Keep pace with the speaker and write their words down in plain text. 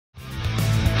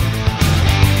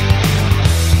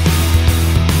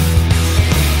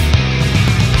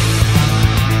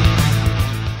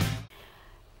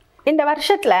இந்த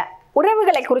வருஷத்தில்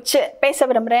உறவுகளை குறித்து பேச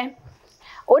விரும்புகிறேன்.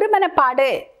 ஒருமனப்பாடு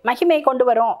மகிமை கொண்டு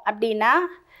வரும் அப்படின்னா,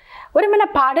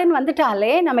 ஒருமனப்பாடுன்னு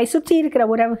வந்துட்டாலே நம்மை சுற்றி இருக்கிற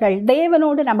உறவுகள்,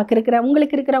 தேவனோடு நமக்கு இருக்கிற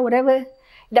உங்களுக்கு இருக்கிற உறவு,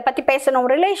 இதை பற்றி பேசணும்.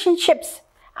 ரிலேஷன்ஷிப்ஸ்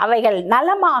அவைகள்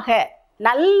நலமாக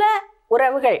நல்ல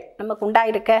உறவுகள் நமக்கு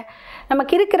உண்டாயிருக்க,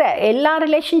 நமக்கு இருக்கிற எல்லா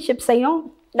ரிலேஷன்ஷிப்ஸையும்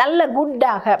நல்ல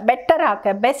குட்டாக,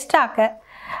 பெட்டராக, பெஸ்ட்டாக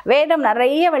வேதம்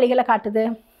நிறைய வழிகளை காட்டுது.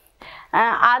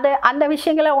 அந்த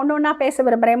விஷயங்களை ஒன்று ஒன்றா பேச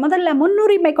விரும்புகிறேன். முதல்ல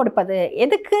முன்னுரிமை கொடுப்பது.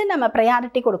 எதுக்கு நம்ம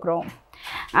ப்ரையாரிட்டி கொடுக்குறோம்?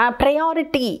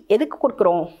 ப்ரையாரிட்டி எதுக்கு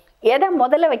கொடுக்குறோம்? எதை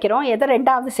முதல்ல வைக்கிறோம், எதை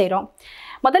ரெண்டாவது செய்கிறோம்?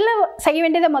 முதல்ல செய்ய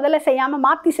வேண்டியதை முதல்ல செய்யாமல்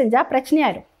மாற்றி செஞ்சால்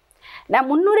பிரச்சனையாயிடும். நான்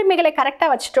முன்னுரிமைகளை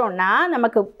கரெக்டாக வச்சிட்டோன்னா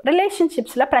நமக்கு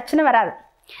ரிலேஷன்ஷிப்ஸில் பிரச்சனை வராது.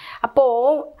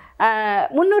 அப்போது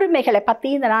முன்னுரிமைகளை பற்றி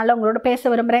இந்த நாளில் உங்களோட பேச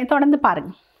விரும்புகிறேன். தொடர்ந்து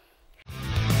பாருங்கள்.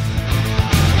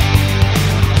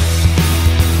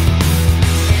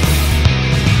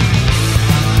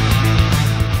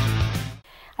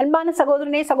 அன்பான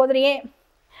சகோதரனே, சகோதரியே,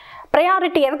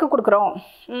 ப்ரையாரிட்டி எதுக்கு கொடுக்குறோம்?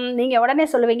 நீங்கள் உடனே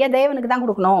சொல்லுவீங்க, தேவனுக்கு தான்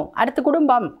கொடுக்கணும், அடுத்து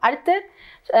குடும்பம், அடுத்து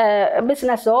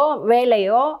பிஸ்னஸோ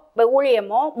வேலையோ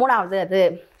ஊழியமோ மூணாவது அது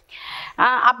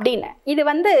அப்படின்னு.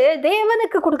 இது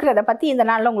தேவனுக்கு கொடுக்குறத பற்றி இந்த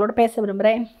நாளில் உங்களோட பேச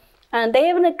விரும்புகிறேன்.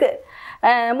 தேவனுக்கு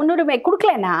முன்னுரிமை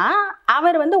கொடுக்கலன்னா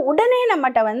அவர் உடனே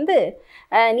நம்மகிட்ட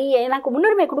நீ எனக்கு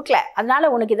முன்னுரிமை கொடுக்கல,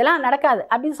 அதனால் உனக்கு இதெல்லாம் நடக்காது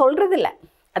அப்படின்னு சொல்கிறது இல்லை.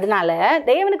 அதனால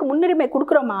தேவனுக்கு முன்னுரிமை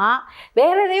கொடுக்குறோமா,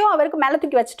 வேற எதையோ அவருக்கு மேலே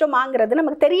தூக்கி வச்சுட்டோமாங்கிறது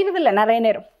நமக்கு தெரியறதில்லை நிறைய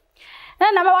நேரம்.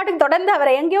 நம்ம வாட்டுக்கு தொடர்ந்து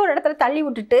அவரை எங்கேயோ ஒரு இடத்துல தள்ளி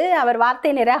விட்டுட்டு அவர்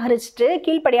வார்த்தையை நிராகரிச்சுட்டு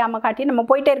கீழ்ப்படியாமல் காட்டி நம்ம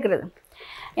போயிட்டே இருக்கிறது.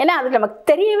 ஏன்னா அது நமக்கு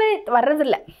தெரியவே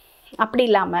வர்றதில்லை. அப்படி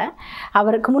இல்லாமல்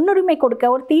அவருக்கு முன்னுரிமை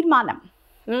கொடுக்க ஒரு தீர்மானம்.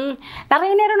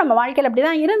 நிறைய நேரம் நம்ம வாழ்க்கையில் அப்படி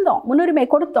தான் இருந்தோம், முன்னுரிமை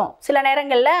கொடுத்தோம். சில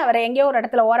நேரங்களில் அவரை எங்கேயோ ஒரு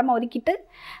இடத்துல ஓரமாக ஒதுக்கிட்டு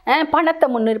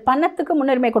பணத்துக்கு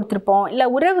முன்னுரிமை கொடுத்துருப்போம். இல்லை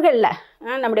உறவுகளில்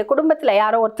நம்முடைய குடும்பத்தில்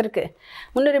யாரோ ஒருத்தருக்கு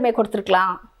முன்னுரிமை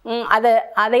கொடுத்துருக்கலாம்,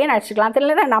 அதையே நினச்சிக்கலாம்.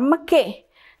 இல்லைன்னா நமக்கே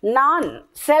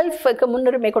செல்ஃபுக்கு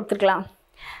முன்னுரிமை கொடுத்துருக்கலாம்.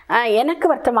 எனக்கு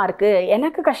வருத்தமாக இருக்குது,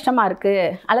 எனக்கு கஷ்டமாக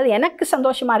இருக்குது, அல்லது எனக்கு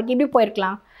சந்தோஷமாக இருக்குது, இப்படி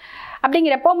போயிருக்கலாம்.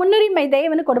 அப்படிங்கிறப்போ முன்னுரிமை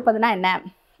தேவனுக்கு கொடுப்பதுனா என்ன?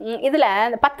 இதில்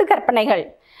 10 கற்பனைகள்,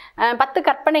 10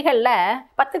 கற்பனைகளில்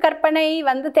 10 கற்பனை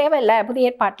தேவையில்லை. புதிய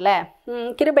ஏற்பாட்டில்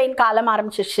கிருபையின் காலம்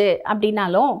ஆரம்பிச்சிச்சு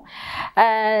அப்படின்னாலும்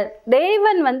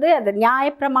தேவன் அது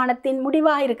நியாயப்பிரமாணத்தின்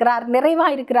முடிவாக இருக்கிறார்,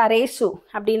 நிறைவாக இருக்கிறார் இயேசு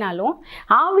அப்படின்னாலும்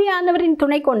ஆவியானவரின்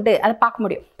துணை கொண்டு அதை பார்க்க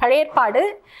முடியும். பழைய ஏற்பாடு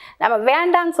நம்ம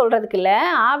வேண்டான்னு சொல்கிறதுக்கு இல்லை,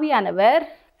 ஆவியானவர்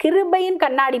கிருபையின்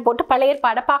கண்ணாடி போட்டு பழைய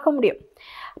ஏற்பாடை பார்க்க முடியும்.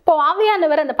 இப்போது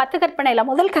ஆவியானவர் அந்த 10 கற்பனையில்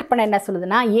முதல் கற்பனை என்ன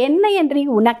சொல்லுதுன்னா, என்னை என்று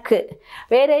உனக்கு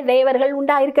வேறே தேவர்கள்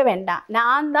உண்டாயிருக்க வேண்டாம்,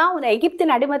 நான் தான் உன்னை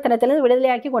எகிப்தின் அடிமைத்தனத்திலிருந்து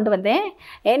விடுதலையாக்கி கொண்டு வந்தேன்,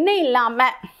 என்னை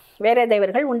இல்லாமல் வேறே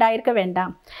தேவர்கள் உண்டாயிருக்க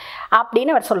வேண்டாம்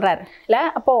அப்படின்னு அவர் சொல்கிறார் இல்லை.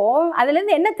 அப்போது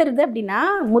அதுலேருந்து என்ன தெரியுது அப்படின்னா,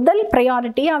 முதல்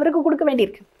ப்ரையாரிட்டி அவருக்கு கொடுக்க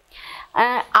வேண்டியிருக்கு.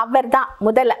 அவர் தான்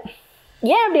முதல்ல.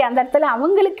 ஏன் அப்படி அந்த இடத்துல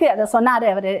அவங்களுக்கு அதை சொன்னார்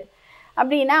அவர்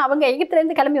அப்படின்னா, அவங்க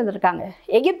எகிப்துலேருந்து கிளம்பி வந்திருக்காங்க.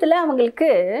 எகிப்தில் அவங்களுக்கு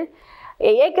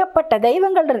ஏகப்பட்ட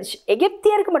தெய்வங்கள் இருந்துச்சு.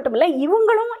 எகிப்தியருக்கு மட்டும் இல்லை,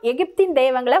 இவங்களும் எகிப்தின்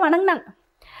தெய்வங்களை வணங்கினாங்க.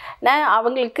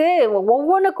 அவங்களுக்கு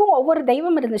ஒவ்வொன்றுக்கும் ஒவ்வொரு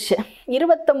தெய்வம் இருந்துச்சு.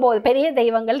 29 பெரிய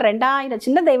தெய்வங்கள், 2000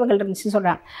 சின்ன தெய்வங்கள் இருந்துச்சுன்னு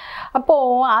சொல்கிறாங்க.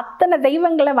 அப்போது அத்தனை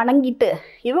தெய்வங்களை வணங்கிட்டு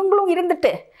இவங்களும்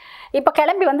இருந்துட்டு இப்போ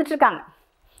கிளம்பி வந்துட்டுருக்காங்க.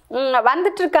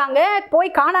 போய்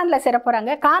கானானில் சேர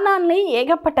போகிறாங்க. கானான்லேயும்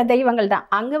ஏகப்பட்ட தெய்வங்கள் தான்.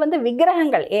 அங்கே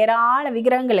விக்கிரகங்கள், ஏராள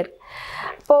விக்கிரகங்கள் இருக்குது.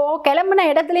 இப்போது கிளம்புன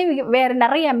இடத்துலையும் வேறு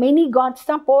நிறைய மினி காட்ஸ்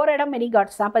தான், போகிற இடம் மினி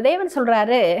காட்ஸ் தான். அப்போ தேவன்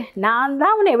சொல்கிறாரு, நான்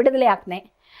தான் உன்னை விடுதலை ஆக்கினேன்,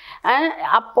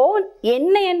 அப்போது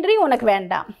என்னையன்றி உனக்கு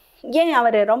வேண்டாம். ஏன்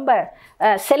அவர் ரொம்ப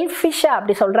செல்ஃபிஷாக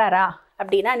அப்படி சொல்கிறாரா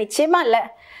அப்படின்னா நிச்சயமாக இல்லை.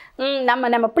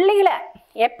 நம்ம பிள்ளைகளை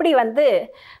எப்படி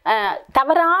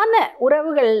தவறான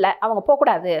உறவுகளில் அவங்க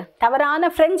போகக்கூடாது, தவறான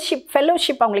ஃப்ரெண்ட்ஷிப்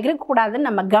ஃபெல்லோஷிப் அவங்களுக்கு இருக்கக்கூடாதுன்னு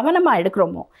நம்ம கவனமாக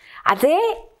எடுக்கிறோமோ, அதே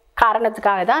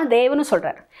காரணத்துக்காக தான் தேவனும்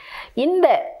சொல்கிறார், இந்த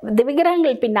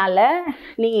விக்கிரகங்கள் பின்னால்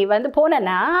நீ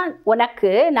போனேன்னா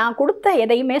உனக்கு நான் கொடுத்த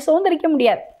எதையுமே சுதந்திரிக்க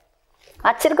முடியாது,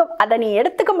 அதை நீ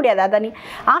எடுத்துக்க முடியாது, அதை நீ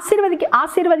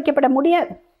ஆசீர்வதிக்கப்பட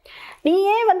முடியாது,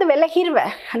 நீயே விலகிடுவ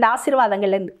அந்த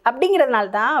ஆசீர்வாதங்கள்லேருந்து. அப்படிங்கிறதுனால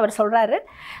தான் அவர் சொல்கிறாரு,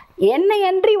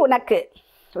 என்னையன்றி உனக்கு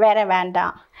வேற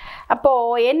வேண்டாம்.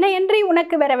 அப்போது என்னையன்றி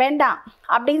உனக்கு வேற வேண்டாம்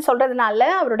அப்படின்னு சொல்கிறதுனால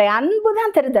அவருடைய அன்பு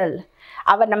தான் தெரிதல்.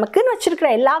 அவர் நமக்குன்னு வச்சுருக்கிற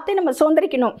எல்லாத்தையும் நம்ம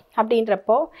சுதந்திரிக்கணும்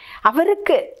அப்படின்றப்போ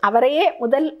அவரையே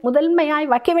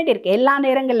முதன்மையாய் வைக்க வேண்டியிருக்கு. எல்லா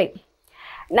நேரங்கள்லையும்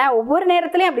நான் ஒவ்வொரு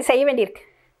நேரத்துலையும் அப்படி செய்ய வேண்டியிருக்கு.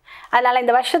 அதனால்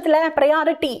இந்த வருஷத்தில்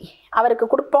ப்ரையாரிட்டி அவருக்கு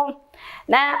கொடுப்போம்.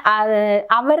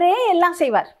 அவரே எல்லாம்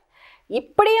செய்வார்.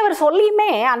 இப்படி அவர்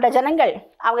சொல்லியுமே அந்த ஜனங்கள்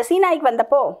அவங்க சீனாய்க்கு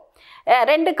வந்தப்போ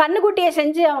 2 கண்ணுக்குட்டியை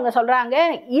செஞ்சு அவங்க சொல்கிறாங்க,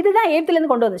 இதுதான்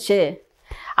எகிப்திலேருந்து கொண்டு வந்துச்சு.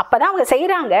 அப்போ தான் அவங்க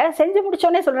செய்கிறாங்க. செஞ்சு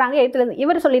முடிச்சோடனே சொல்கிறாங்க எகிப்திலேருந்து.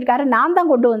 இவர் சொல்லியிருக்காரு, நான்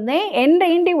தான் கொண்டு வந்தேன், என்ற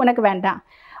இன்றி உனக்கு வேண்டாம்,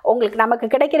 உங்களுக்கு நமக்கு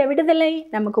கிடைக்கிற விடுதலை,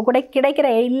 நமக்கு கிடைக்கிற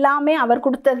எல்லாமே அவர்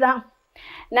கொடுத்தது தான்.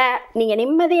 நீங்கள்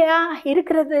நிம்மதியாக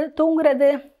இருக்கிறது, தூங்குறது,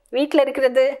 வீட்டில்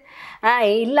இருக்கிறது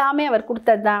எல்லாமே அவர்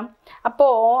கொடுத்தது தான்.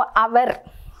 அப்போது அவர்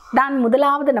தான்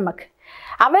முதலாவது நமக்கு.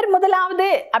 அவர் முதலாவது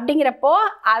அப்படிங்கிறப்போ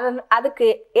அதுக்கு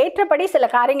ஏற்றபடி சில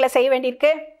காரியங்களை செய்ய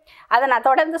வேண்டியிருக்கு. அதை நான்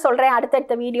தொடர்ந்து சொல்கிறேன்.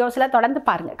 அடுத்தடுத்த வீடியோஸில் தொடர்ந்து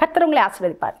பாருங்கள். கர்த்தர் உங்களை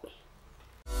ஆசீர்வதிப்பார்.